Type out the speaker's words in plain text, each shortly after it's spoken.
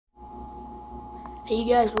Hey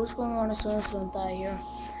guys, what's going on? It's Saltwater here,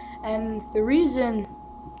 and the reason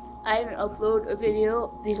I haven't uploaded a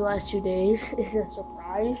video these last 2 days is a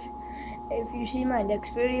surprise. If you see my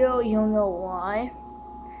next video, you'll know why.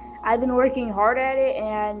 I've been working hard at it,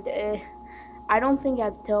 and I don't think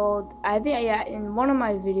I've told. I think in one of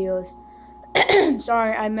my videos,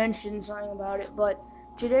 sorry, I mentioned something about it. But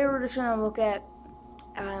today we're just gonna look at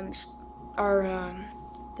our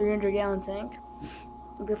 300-gallon tank.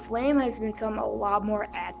 The flame has become a lot more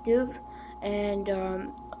active, and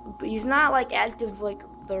he's not like active like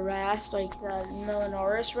the wrasse, like the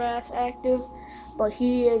Melanoris wrasse active, but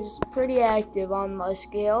he is pretty active on my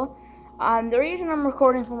scale. The reason I'm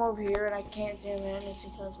recording from over here and I can't zoom in is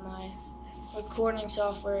because my recording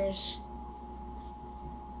software is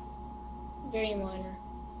very minor.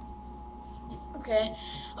 Okay,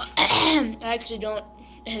 I actually don't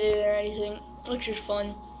edit it or anything, which is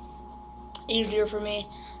fun. Easier for me,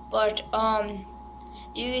 but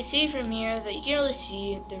you can see from here that you can't really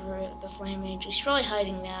see the flame angel. He's probably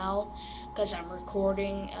hiding now because I'm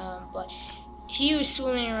recording, but he was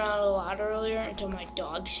swimming around a lot earlier until my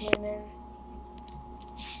dogs came in.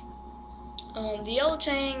 The yellow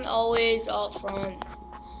tang always out front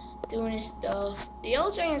doing his stuff. The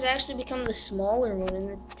yellow tang has actually become the smaller one in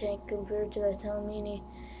the tank compared to the Talamini.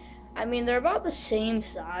 I mean, they're about the same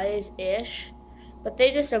size-ish, but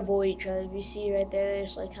they just avoid each other. If you see right there, they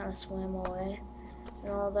just like kind of swim away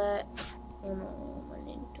and all that.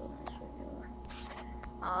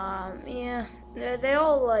 Yeah, they're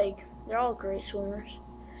all great swimmers.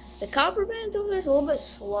 The copper band's over there's a little bit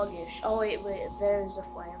sluggish. Oh wait, there's the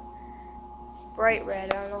flame. Bright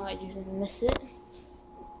red. I don't know how you didn't miss it,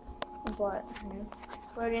 but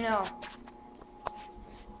what do you know?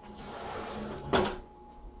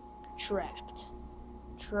 Trapped.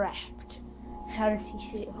 How does he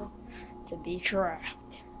feel to be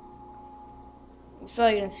trapped? He's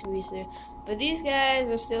probably gonna squeeze through. But these guys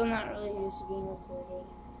are still not really used to being recorded.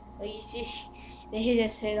 Like you see, they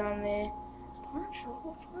just hit on me. Poncho,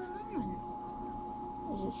 what's going on?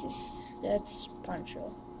 That's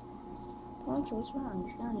Poncho. Poncho, what's wrong?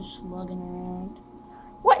 He's kind of just slugging around.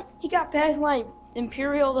 What? He got past my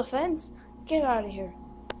Imperial defense? Get out of here.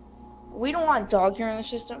 We don't want dog here in the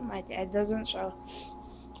system. My dad doesn't, so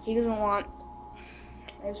he doesn't want.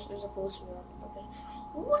 There's a closer up. Okay.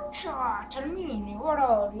 Whatcha? Tamini, what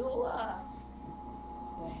are you?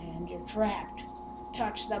 And you're trapped.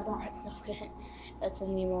 Touch the button. Okay. That's a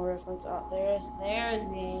Nemo reference. Oh, there's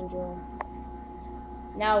the angel.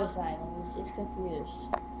 Now he's hiding. He's confused.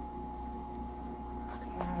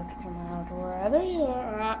 Come out, wherever you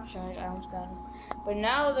are. Sorry, I almost got him. But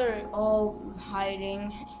now they're all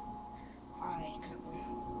hiding. Alright.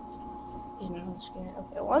 He's not scared.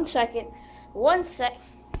 Okay, 1 second. 1 sec.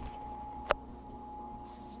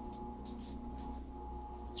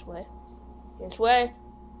 This way. This way.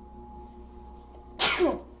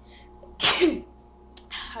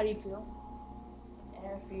 How do you feel?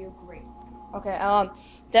 I feel great. Okay,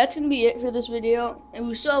 that's gonna be it for this video. And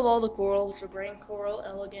we still have all the corals, the brain coral,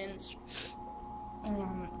 elegans,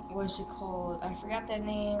 what's it called? I forgot their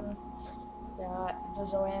name. The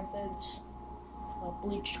zoanthids,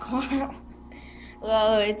 bleached coral.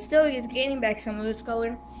 Well, it's gaining back some of its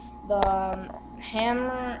color. The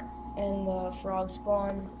hammer and the frog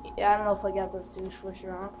spawn. I don't know if I got those two switched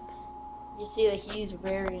around. You see that he's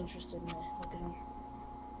very interested in it. Look at him.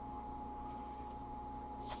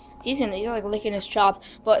 He's like licking his chops.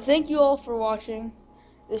 But thank you all for watching.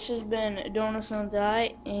 This has been Donuts Don't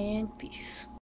Die, and peace.